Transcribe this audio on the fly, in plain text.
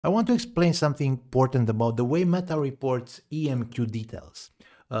I want to explain something important about the way Meta reports EMQ details.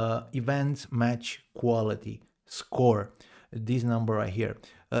 Events, match, quality, score, this number right here.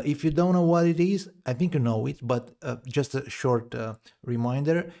 If you don't know what it is, I think you know it, but just a short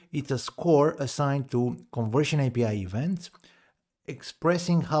reminder, it's a score assigned to conversion API events,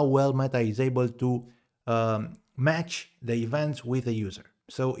 expressing how well Meta is able to match the events with a user.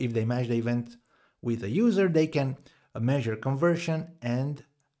 So if they match the event with a user, they can measure conversion and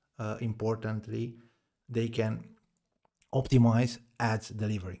importantly, they can optimize ads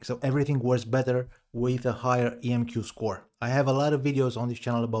delivery. So everything works better with a higher EMQ score. I have a lot of videos on this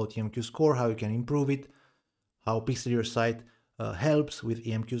channel about EMQ score, how you can improve it, how Pixel Your Site helps with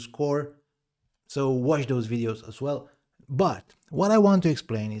EMQ score. So watch those videos as well. But what I want to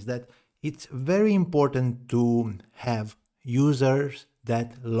explain is that it's very important to have users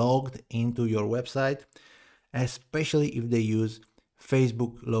that logged into your website, especially if they use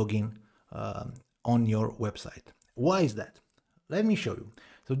Facebook login on your website. Why is that? Let me show you.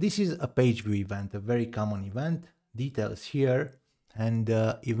 So this is a page view event, a very common event. Details here and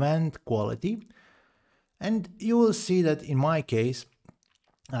event quality. And you will see that in my case,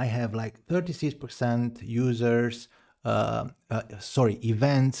 I have like 36% users,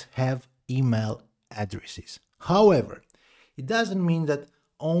 events have email addresses. However, it doesn't mean that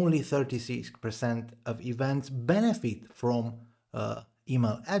only 36% of events benefit from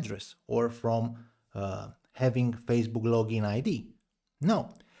email address or from having Facebook login ID.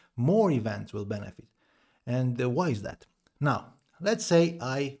 No, more events will benefit. And why is that? Now, let's say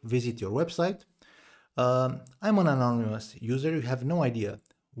I visit your website. I'm an anonymous user. You have no idea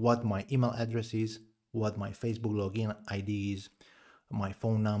what my email address is, what my Facebook login ID is, my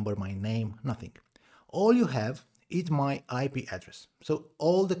phone number, my name, nothing. All you have is my IP address. So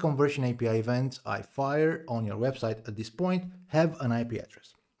all the conversion API events I fire on your website at this point have an IP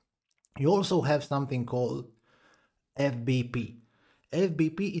address. You also have something called FBP.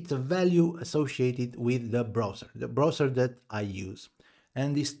 FBP, it's a value associated with the browser that I use,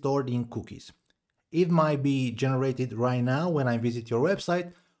 and is stored in cookies. It might be generated right now when I visit your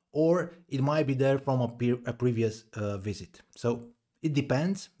website, or it might be there from a previous visit. So it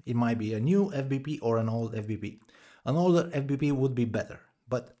depends. It might be a new FBP or an old FBP. An older FBP would be better,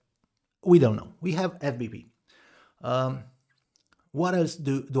 but we don't know. We have FBP. What else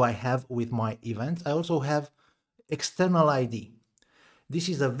do I have with my events? I also have external ID. This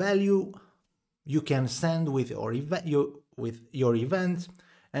is a value you can send with your events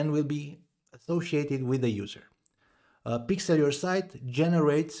and will be associated with the user. Pixel Your Site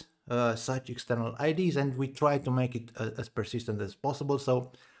generates such external IDs, and we try to make it as persistent as possible.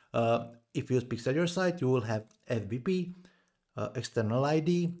 So if you use Pixel Your Site, you will have FBP, external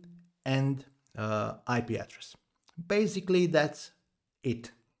ID, and IP address. Basically, that's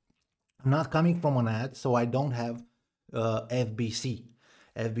it. I'm not coming from an ad, so I don't have FBC.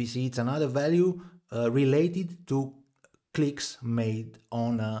 FBC, it's another value related to clicks made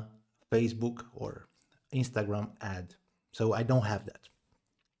on a Facebook or Instagram ad. So I don't have that.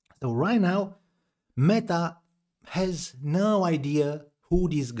 So right now, Meta has no idea who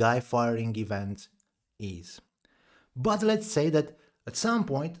this guy firing events is. But let's say that at some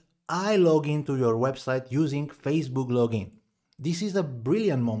point, I log into your website using Facebook login. This is a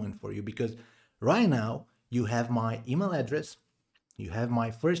brilliant moment for you because right now you have my email address, you have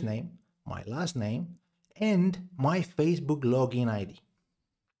my first name, my last name, and my Facebook login ID.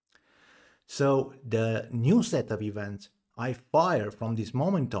 So the new set of events I fire from this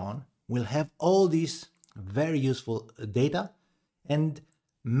moment on will have all this very useful data, and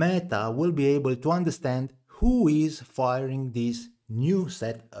Meta will be able to understand who is firing this new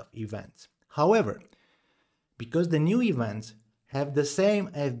set of events. However, because the new events have the same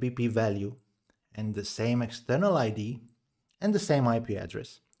FBP value and the same external ID and the same IP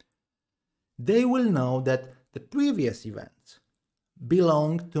address, they will know that the previous events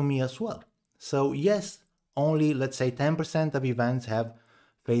belong to me as well. So yes, only let's say 10% of events have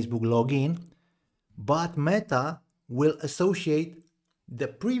Facebook login, but Meta will associate the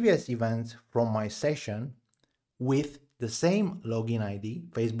previous events from my session with the same login ID,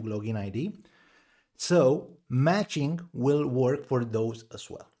 Facebook login ID. So matching will work for those as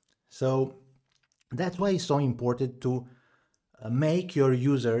well. So that's why it's so important to make your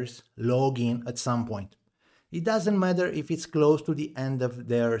users log in at some point. It doesn't matter if it's close to the end of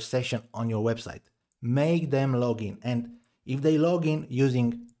their session on your website. Make them log in. And if they log in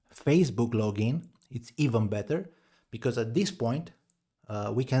using Facebook login, it's even better because at this point,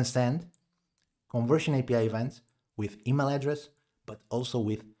 we can send conversion API events with email address, but also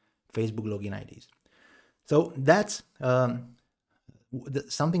with Facebook login IDs. So that's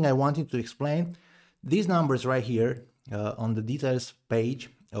something I wanted to explain, these numbers right here on the details page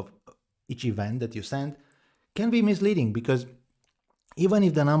of each event that you send can be misleading, because even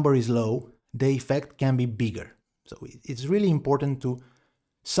if the number is low, the effect can be bigger. So it's really important to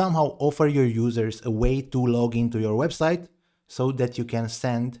somehow offer your users a way to log into your website so that you can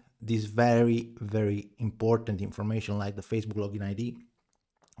send this very, very important information like the Facebook login ID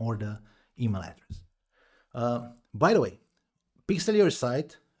or the email address. By the way, Pixel Your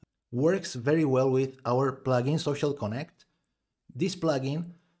Site works very well with our plugin Social Connect. This plugin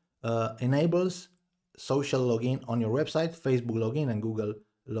enables social login on your website, Facebook login and Google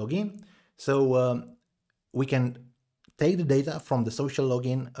login. So we can take the data from the social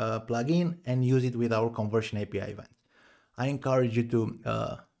login plugin and use it with our conversion API event. I encourage you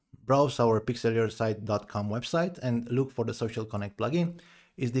to browse our pixelyoursite.com website and look for the Social Connect plugin.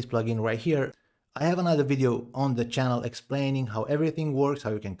 It's this plugin right here. I have another video on the channel explaining how everything works,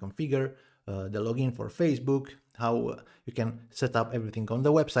 how you can configure the login for Facebook, how you can set up everything on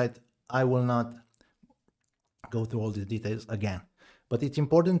the website. I will not go through all these details again, but it's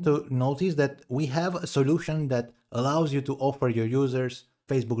important to notice that we have a solution that allows you to offer your users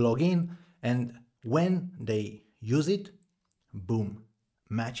Facebook login, and when they use it, boom,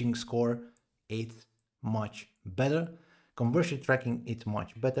 matching score, it's much better. Conversion tracking, it's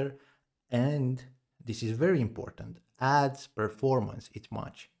much better. And this is very important, ads performance, it's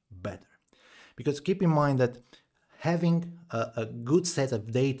much better. Because keep in mind that having a good set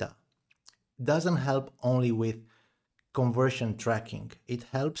of data doesn't help only with conversion tracking, it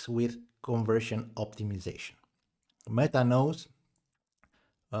helps with conversion optimization. Meta knows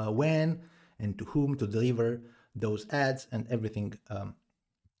when and to whom to deliver those ads, and everything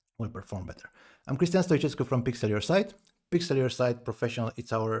will perform better. I'm Cristian Stoicescu from Pixel Your Site. Pixel Your Site Professional,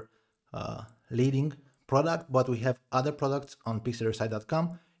 it's our leading product, but we have other products on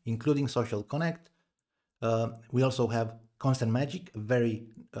pixelyoursite.com, including Social Connect. We also have Consent Magic, a very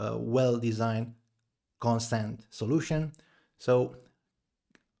well-designed consent solution. So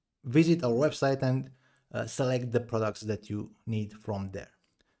visit our website and select the products that you need from there.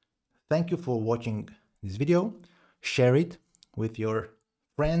 Thank you for watching this video. Share it with your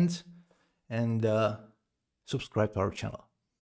friends and subscribe to our channel.